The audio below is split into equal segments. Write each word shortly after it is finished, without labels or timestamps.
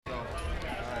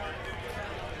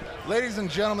Ladies and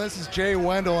gentlemen, this is Jay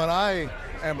Wendell, and I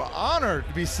am honored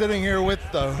to be sitting here with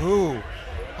The Who.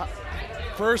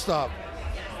 First off,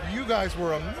 you guys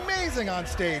were amazing on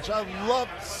stage.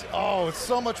 It's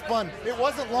so much fun. It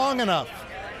wasn't long enough.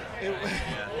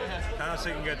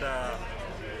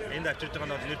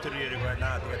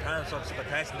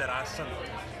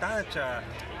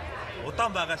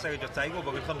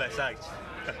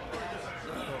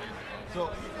 So,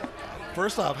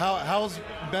 first off, how's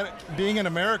being in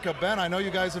America, Ben? I know you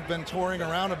guys have been touring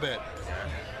around a bit.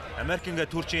 American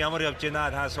турчин ямар явж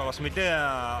байна та бас мэдээ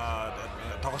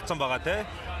тоглоцсон байгаа те.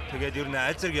 Тэгээд ер нь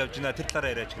аль зэрэг явж байна тэр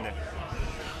талаараа яриач гинэ.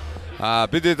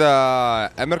 Бидэд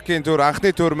Америкийн тур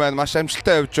анхны тур маань маш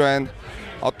амжилттай явж байна.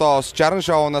 Одоо 60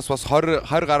 шоунаас бас 20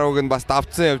 гаруйг нь бас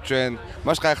давцсан явж байна.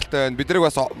 Маш гайхалтай байна. Бидрийг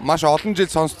бас маш олон жил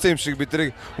сонсцсон юм шиг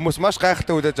бидрийг хүмүүс маш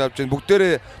гайхалтай хүлээж авч байна.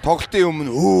 Бүгдээрээ тоглолтын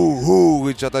өмнө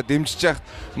хөө гэж одоо дэмжиж яхад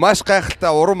маш гайхалтай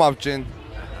урам авж байна.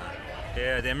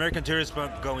 Yeah, the American tourist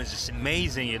going is just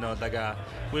amazing, you know, like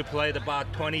we played about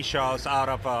 20 shows out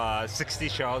of 60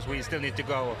 shows. We still need to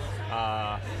go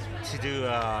to do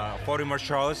 40 more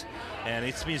shows, and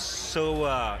it's been so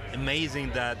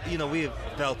amazing that, you know, we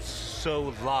felt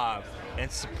so loved and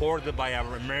supported by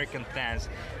our American fans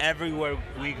everywhere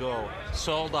we go.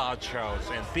 Sold out shows,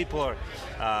 and people are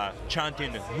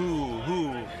chanting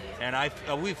who, and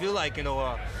we feel like, you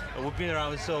know, we've been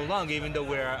around so long, even though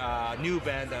we're a new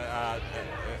band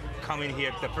coming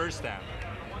here the first time.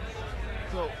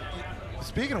 So,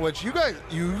 speaking of which, you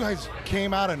guys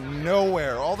came out of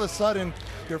nowhere. All of a sudden,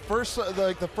 your first,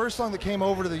 the first song that came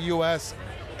over to the U.S.,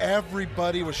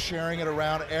 everybody was sharing it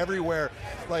around everywhere.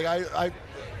 Like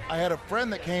I had a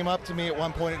friend that came up to me at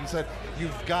one point and said,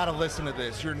 "You've got to listen to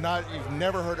this. You've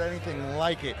never heard anything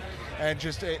like it,"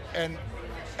 and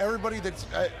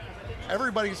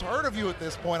everybody's heard of you at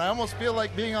this point. I almost feel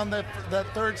like being on that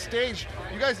third stage.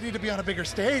 You guys need to be on a bigger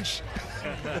stage.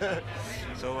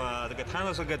 So the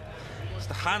танаас ингээд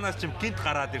хаанаас ч юм гинт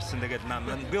гараад ирсэн. Тэгээд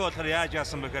би болохоор яаж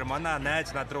яасан бэхээр манай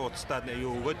найз над руу уцтаад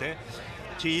юу өгөө те.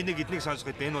 Чи энийг эднийг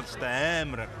сонсоход энэ бол өстой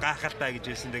амар гайхалтай гэж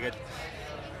хэлсэн. Тэгээд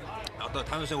одоо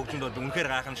танаас хөгжмөд бол үнэхээр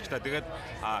гайхамшигтай. Тэгээд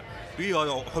би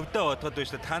хөвдөө бодоход байж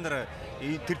та нар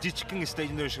тэр жижигхэн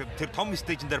стейжн дээр шиг тэр том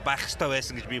стейжн дээр байх хэрэгтэй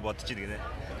байсан гэж би бодож байна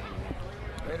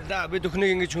гинэ. Бид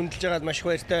бүхнийг ингэж хүндэлж байгаад маш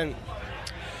баяртай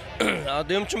байна.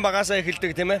 Одоо юм чин багасаа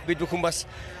эхэлдэг тийм ээ. Бид бүхэн бас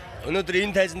өнөөдөр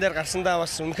энэ тайзан дээр гарсандаа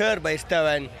бас үнэхээр баяртай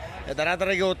байна.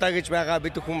 Дараагийн удаа гэж байгаа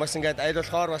бид бүхэн бас ингээд аль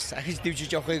болохоор бас ахиж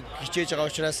дивжиж явахыг хичээж байгаа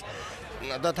учраас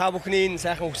одоо та бүхний энэ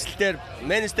сайхан хүсэлтээр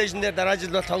main station дээр дараа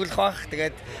жил бол тоглох байх.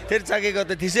 Тэгээд тэр цагийг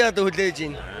одоо тийшээ одоо хүлээж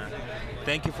байна.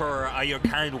 Thank you for your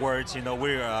kind words. You know,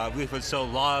 we feel so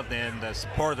loved and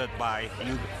supported by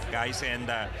you guys, and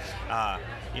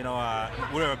you know,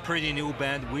 we're a pretty new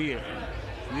band. We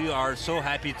are so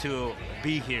happy to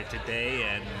be here today,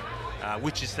 and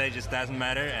which stages doesn't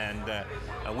matter, and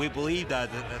we believe that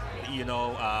you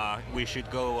know, we should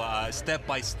go step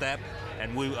by step,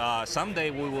 and we someday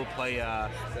we will play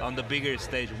on the bigger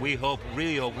stage. We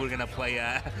really hope we're gonna play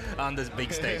on this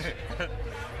big stage.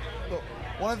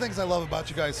 One of the things I love about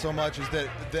you guys so much is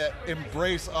that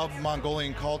embrace of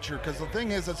Mongolian culture, because the thing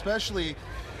is, especially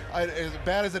as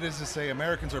bad as it is to say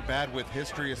Americans are bad with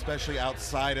history, especially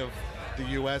outside of the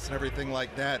U.S. and everything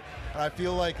like that, and I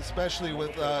feel like especially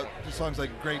with songs like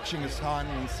Great Chinggis Khan,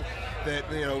 that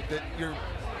you know that you're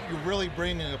really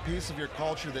bringing a piece of your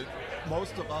culture that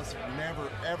most of us have never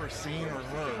ever seen or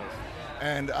heard,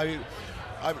 and I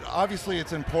obviously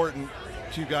it's important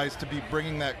to you guys to be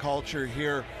bringing that culture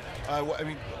here. I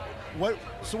mean, what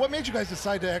made you guys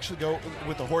decide to actually go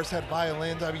with the horsehead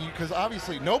violins? I mean, because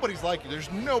obviously nobody's like you.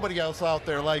 There's nobody else out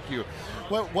there like you.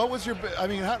 What was your? I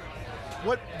mean,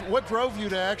 what drove you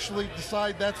to actually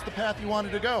decide that's the path you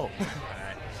wanted to go?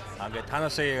 Ингээд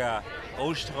танасаа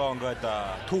өөрсдөө ингээд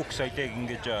түүх саядаг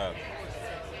ингээд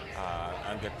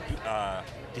ингээд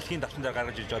дэлхийн давтан дээр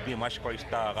гаргаж ирж байгаа би маш баяртай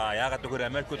байгаа. Яагаад гэвэл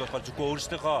Америкт болохоор зөвхөн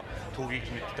өөрсдийнхөө түүхийг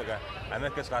мэддэг.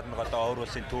 Америкаас гадна одоо өөр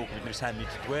улсын түүх бидний сайн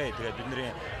мэддэггүй. Тэгээд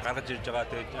бидний гаргаж ирж байгаа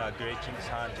тэгээд Great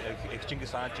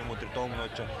Chinggis Khan ч юм уу тэр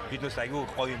доомнооч биднээс аягүй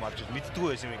гоё юм авч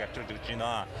мэддэггүй байсан юмыг авчирд гэж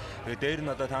байна. Тэгээд дээр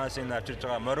нь одоо танаас энэ авчирж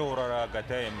байгаа морин ураараа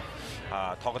гэдэг юм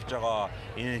тоглож байгаа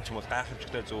энэ ч юм уу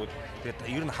гайхамшигтай зүйл. Тэгээд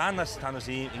ер нь хаанаас танаас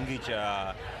ингэж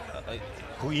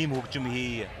ийм хөгжим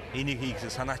энийг хийх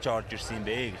санаач орж ирсэн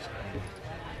юм бэ гэж.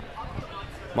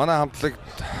 Манай хамтлагт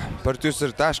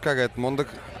продюсер Дашка гэдэг мундаг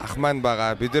ах маань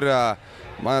байгаа. Бид нар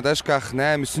манай Дашка ах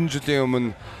 8-9 жилийн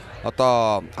өмнө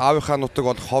одоо аавынхаа нутаг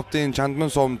болох Ховдын Чандман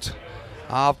сумд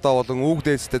аавдаа болон үг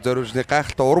дээдстэй зориулж нэг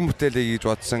гайхалтай уран бүтээл хийж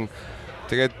бодсон.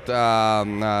 Тэгээд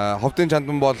Ховдын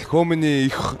Чандман бол Хөөмөний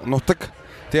их нутаг.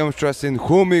 Тийм учраас энэ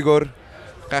Хөөмигөр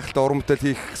гайхалтай уран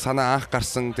бүтээл хийх санаа анх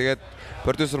гарсан. Тэгээд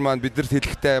продюсер маань биднэрт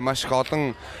хэлэхдээ маш их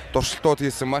олон туршилтууд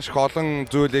хийсэн, маш их олон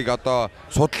зүйлийг одоо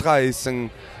судалгаа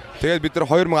хийсэн. Тэгээд бид нар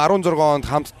 2016 онд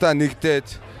хамтдаа нэгдээд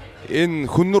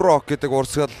энэ хүн рок гэдэг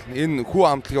урсгал энэ хүү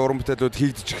амтлагийн уран бүтээлүүд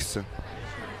хийгдэж гисэн.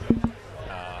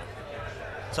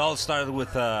 It's all started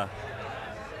with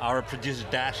our producer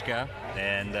Dashka,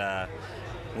 and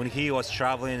when he was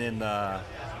traveling in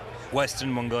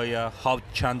Western Mongolia,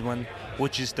 Chandwan,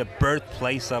 which is the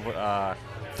birthplace of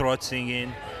throat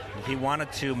singing, he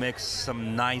wanted to make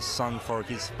some nice song for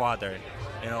his father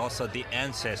and also the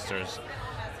ancestors.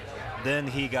 Then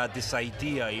he got this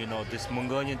idea, this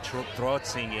Mongolian throat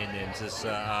singing and this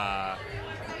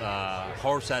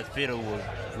horsehead fiddle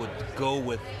would go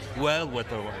with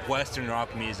the Western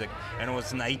rock music, and it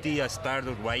was an idea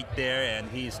started right there, and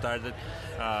he started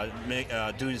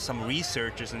doing some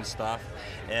researches and stuff.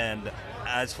 And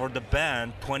as for the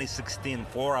band, 2016,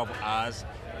 4 of us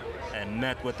and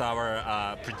met with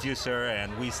our producer,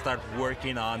 and we started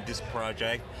working on this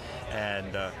project,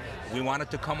 and we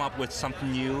wanted to come up with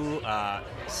something new,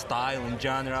 style and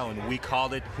genre, and we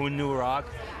called it Hunu Rock.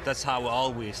 That's how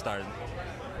all we started.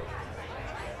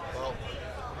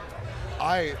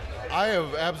 I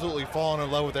have absolutely fallen in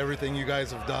love with everything you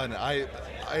guys have done.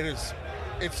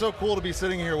 It's so cool to be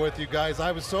sitting here with you guys.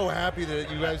 I was so happy that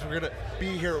you guys were gonna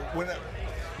be here. When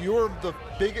you were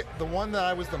the one that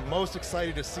I was the most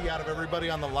excited to see out of everybody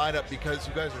on the lineup, because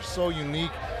you guys are so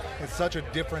unique. It's such a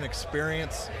different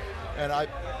experience, and I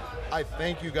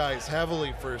thank you guys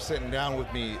heavily for sitting down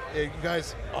with me. You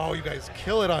guys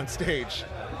kill it on stage.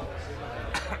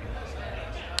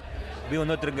 Би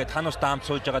өнөөдөр ингээд танаас таамт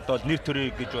сууж байгаад бол нэр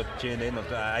төрөй гэж бодож байна. Энэ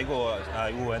айгүй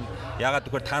юу байна. Ягаад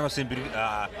гэвэл танаасын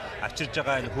авчирж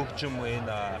байгаа энэ хөгжим энэ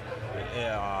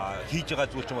хийж байгаа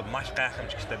зүйл чинь бол маш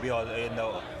гайхамшигтай. Би энэ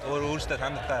өөрөөсөө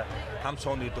танахтай хам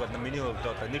сууны гэдэг бол миний хувьд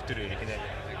бол нэр төрөй гэнэ.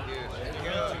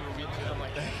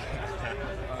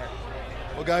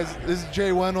 Well, guys, this is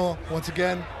Jay Wendell once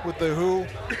again with The Who.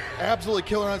 Absolutely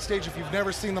killer on stage. If you've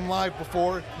never seen them live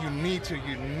before, you need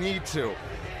to.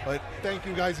 But thank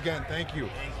you guys again. Thank you.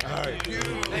 All right.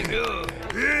 Thank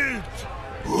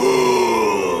you.